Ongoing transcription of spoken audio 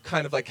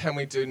kind of like, can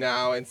we do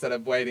now instead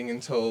of waiting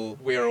until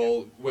we're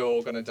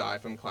all going to die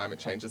from climate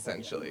change,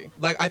 essentially?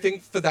 Like, I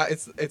think for that,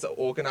 it's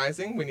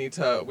organizing.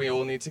 We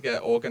all need to get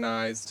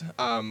organized,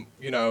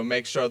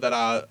 make sure that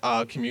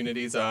our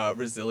communities are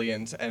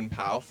resilient and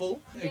powerful.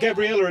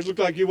 Gabriella, it looked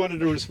like you wanted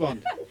to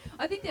respond.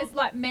 I think there's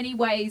like many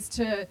ways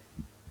to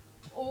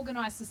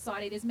organise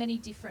society. There's many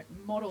different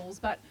models,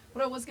 but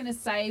what I was going to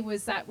say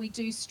was that we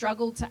do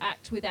struggle to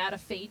act without a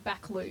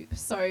feedback loop.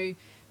 So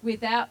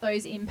without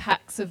those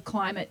impacts of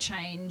climate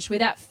change,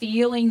 without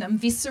feeling them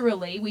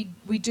viscerally,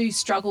 we do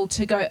struggle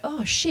to go,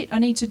 oh shit, I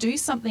need to do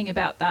something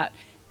about that.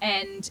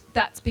 And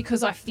that's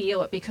because I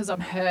feel it, because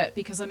I'm hurt,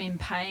 because I'm in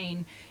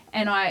pain.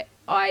 And I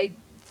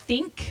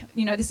think,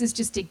 this is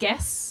just a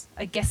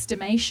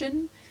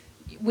guesstimation.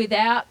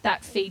 Without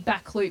that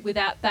feedback loop,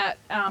 without that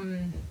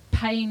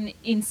pain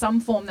in some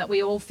form that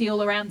we all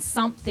feel around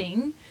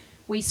something,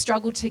 we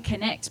struggle to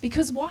connect.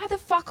 Because why the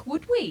fuck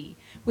would we?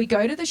 We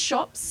go to the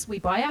shops, we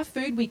buy our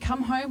food, we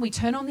come home, we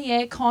turn on the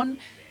aircon.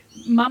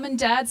 Mum and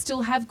dad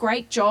still have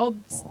great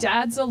jobs.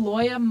 Dad's a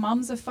lawyer,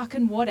 mum's a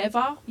fucking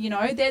whatever.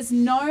 There's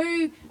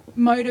no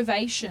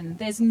motivation.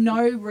 There's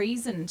no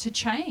reason to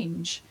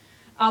change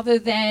other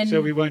than...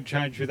 So we won't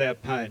change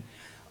without pain?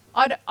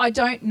 I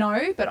don't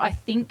know, but I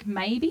think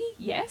maybe,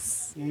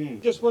 yes.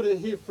 Just want to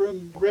hear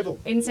from Rebel.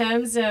 In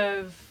terms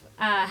of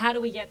how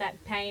do we get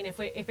that pain if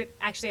it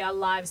actually our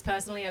lives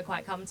personally are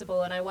quite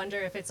comfortable, and I wonder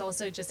if it's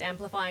also just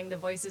amplifying the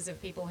voices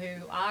of people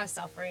who are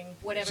suffering,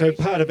 whatever. So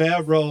part of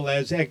our role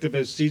as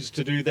activists is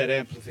to do that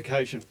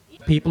amplification.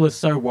 People are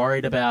so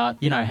worried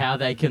about, how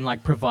they can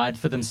provide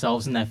for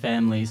themselves and their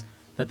families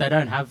that they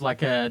don't have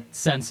a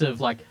sense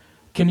of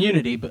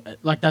community, but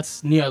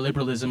that's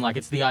neoliberalism.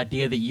 It's the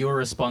idea that you're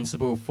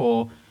responsible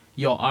for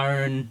your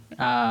own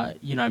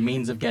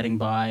means of getting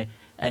by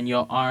and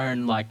your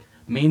own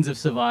means of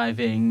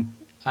surviving,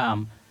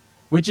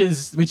 which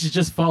is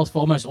just false for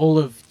almost all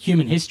of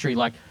human history.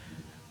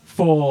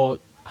 For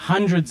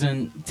hundreds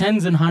and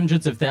tens and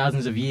hundreds of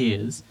thousands of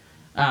years,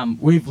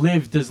 we've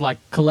lived as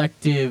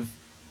collective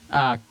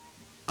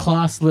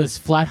classless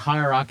flat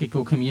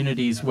hierarchical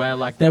communities where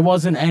there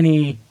wasn't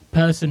any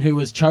person who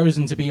was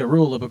chosen to be a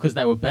ruler because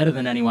they were better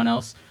than anyone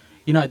else.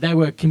 They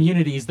were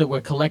communities that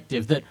were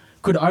collective, that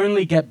could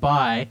only get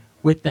by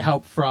with the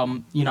help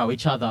from,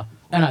 each other.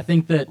 And I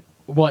think that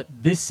what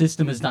this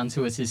system has done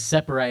to us is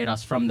separate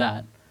us from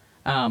that.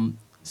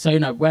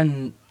 So,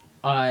 when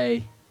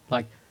I,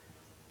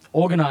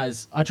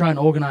 organize, I try and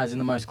organize in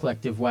the most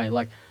collective way.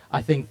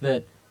 I think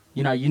that,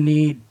 you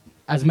need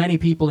as many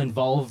people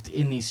involved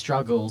in these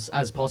struggles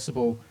as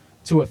possible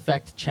to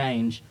affect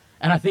change.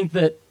 And I think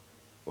that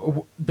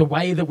the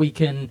way that we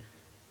can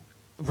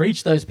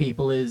reach those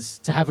people is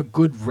to have a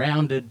good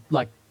rounded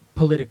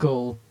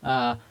political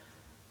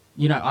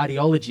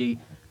ideology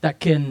that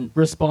can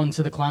respond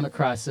to the climate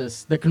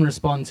crisis, that can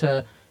respond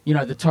to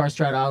the Torres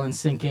Strait Islands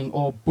sinking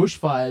or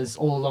bushfires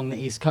all along the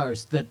east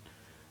coast that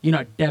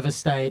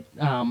devastate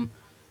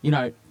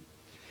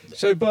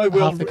So by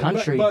half the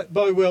country.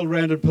 By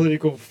well-rounded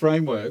political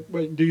framework,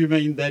 do you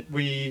mean that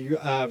we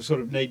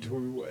sort of need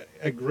to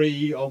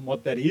agree on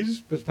what that is?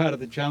 Because part of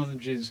the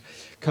challenge is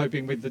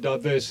coping with the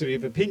diversity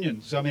of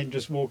opinions. I mean,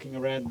 just walking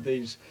around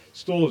these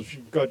stores,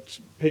 you've got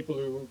people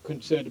who are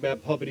concerned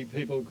about poverty,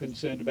 people who are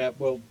concerned about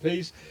world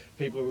peace,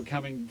 people who are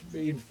coming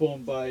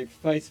informed by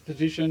faith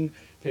position,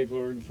 people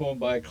who are informed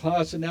by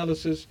class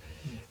analysis.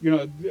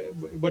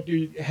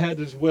 How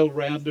does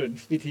well-rounded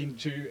fit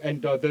into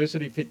and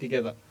diversity fit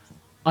together?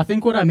 I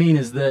think what I mean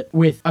is that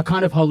with a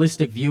kind of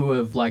holistic view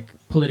of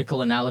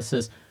political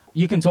analysis,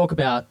 you can talk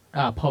about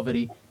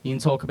poverty, you can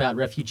talk about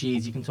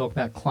refugees, you can talk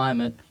about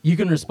climate, you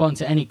can respond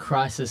to any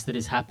crisis that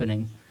is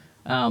happening.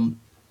 And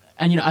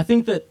I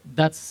think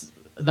that's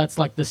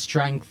the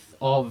strength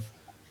of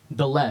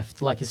the left.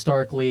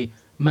 Historically,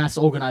 mass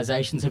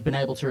organizations have been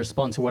able to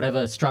respond to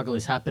whatever struggle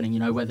is happening,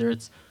 whether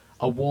it's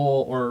a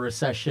war or a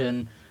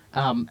recession,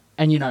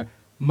 and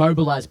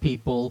mobilize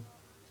people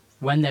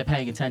when they're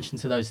paying attention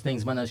to those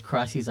things, when those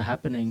crises are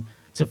happening,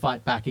 to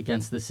fight back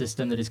against the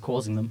system that is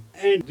causing them.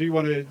 And do you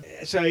want to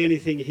say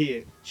anything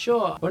here?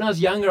 Sure. When I was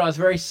younger, I was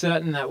very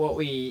certain that what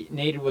we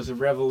needed was a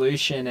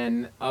revolution,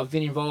 and I've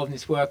been involved in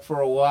this work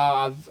for a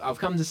while. I've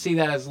come to see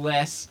that as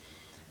less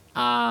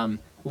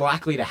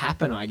likely to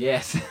happen, I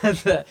guess.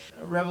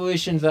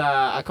 Revolutions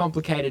are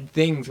complicated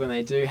things when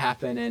they do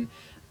happen, and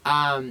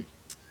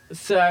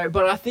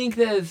but I think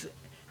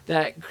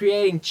that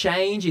creating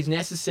change is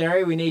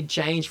necessary. We need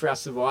change for our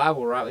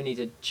survival, right? We need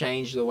to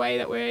change the way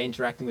that we're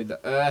interacting with the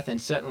earth, and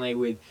certainly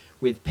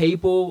with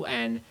people,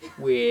 and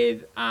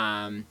with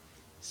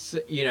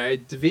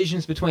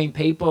divisions between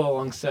people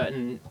along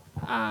certain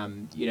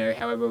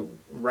however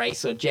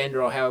race or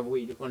gender or however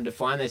we want to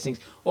define those things.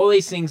 All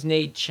these things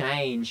need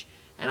change,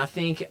 and I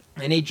think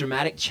they need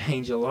dramatic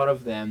change, a lot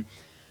of them.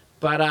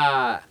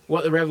 But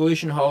what the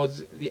revolution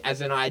holds as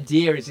an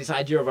idea is this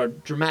idea of a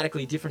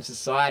dramatically different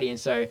society, and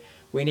so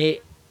we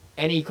need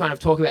any kind of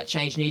talk about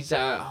change needs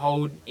to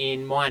hold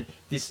in mind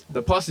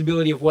the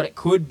possibility of what it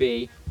could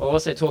be, while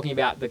also talking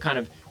about the kind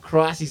of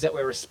crises that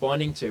we're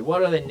responding to?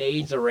 What are the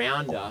needs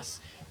around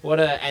us?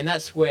 And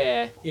that's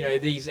where, you know,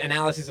 these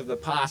analyses of the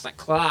past, like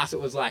class,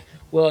 it was like,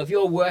 well, if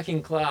you're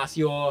working class,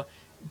 you're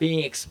being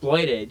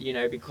exploited, you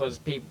know, because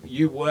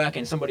you work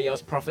and somebody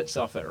else profits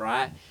off it,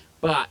 right?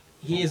 But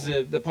here's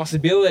the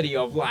possibility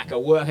of like a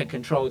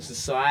worker-controlled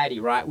society,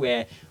 right,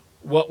 where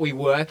what we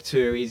work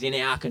to is in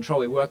our control.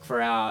 We work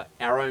for our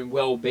own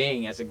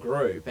well-being as a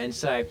group. And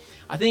so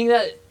I think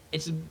that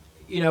it's,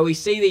 you know, we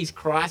see these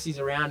crises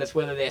around us,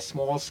 whether they're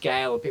small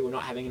scale or people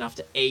not having enough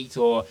to eat,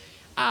 or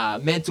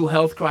mental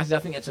health crisis. I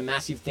think that's a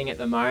massive thing at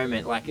the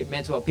moment. Like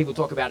mental health, people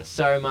talk about it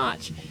so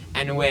much,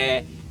 and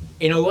where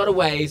in a lot of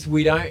ways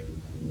we don't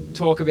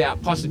talk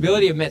about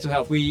possibility of mental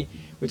health. We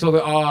talk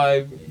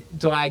about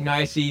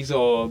diagnoses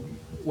or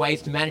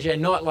ways to manage it,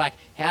 and not like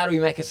how do we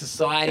make a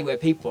society where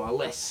people are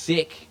less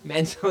sick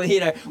mentally.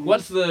 You know,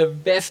 what's the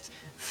best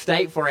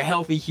state for a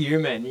healthy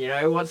human? You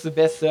know, what's the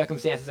best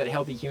circumstances that a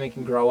healthy human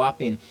can grow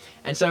up in?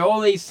 And so all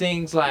these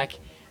things, like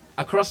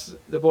across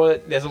the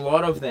board, there's a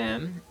lot of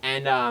them,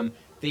 and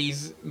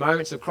these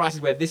moments of crisis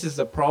where this is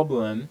a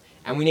problem,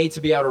 and we need to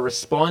be able to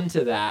respond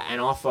to that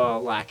and offer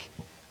like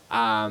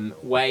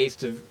ways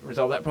to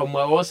resolve that problem.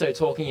 We're also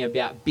talking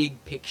about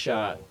big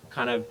picture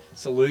kind of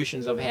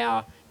solutions of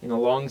how in the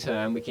long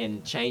term we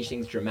can change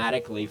things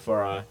dramatically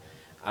for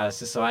a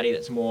society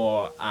that's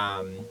more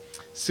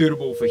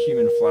suitable for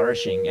human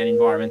flourishing and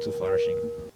environmental flourishing.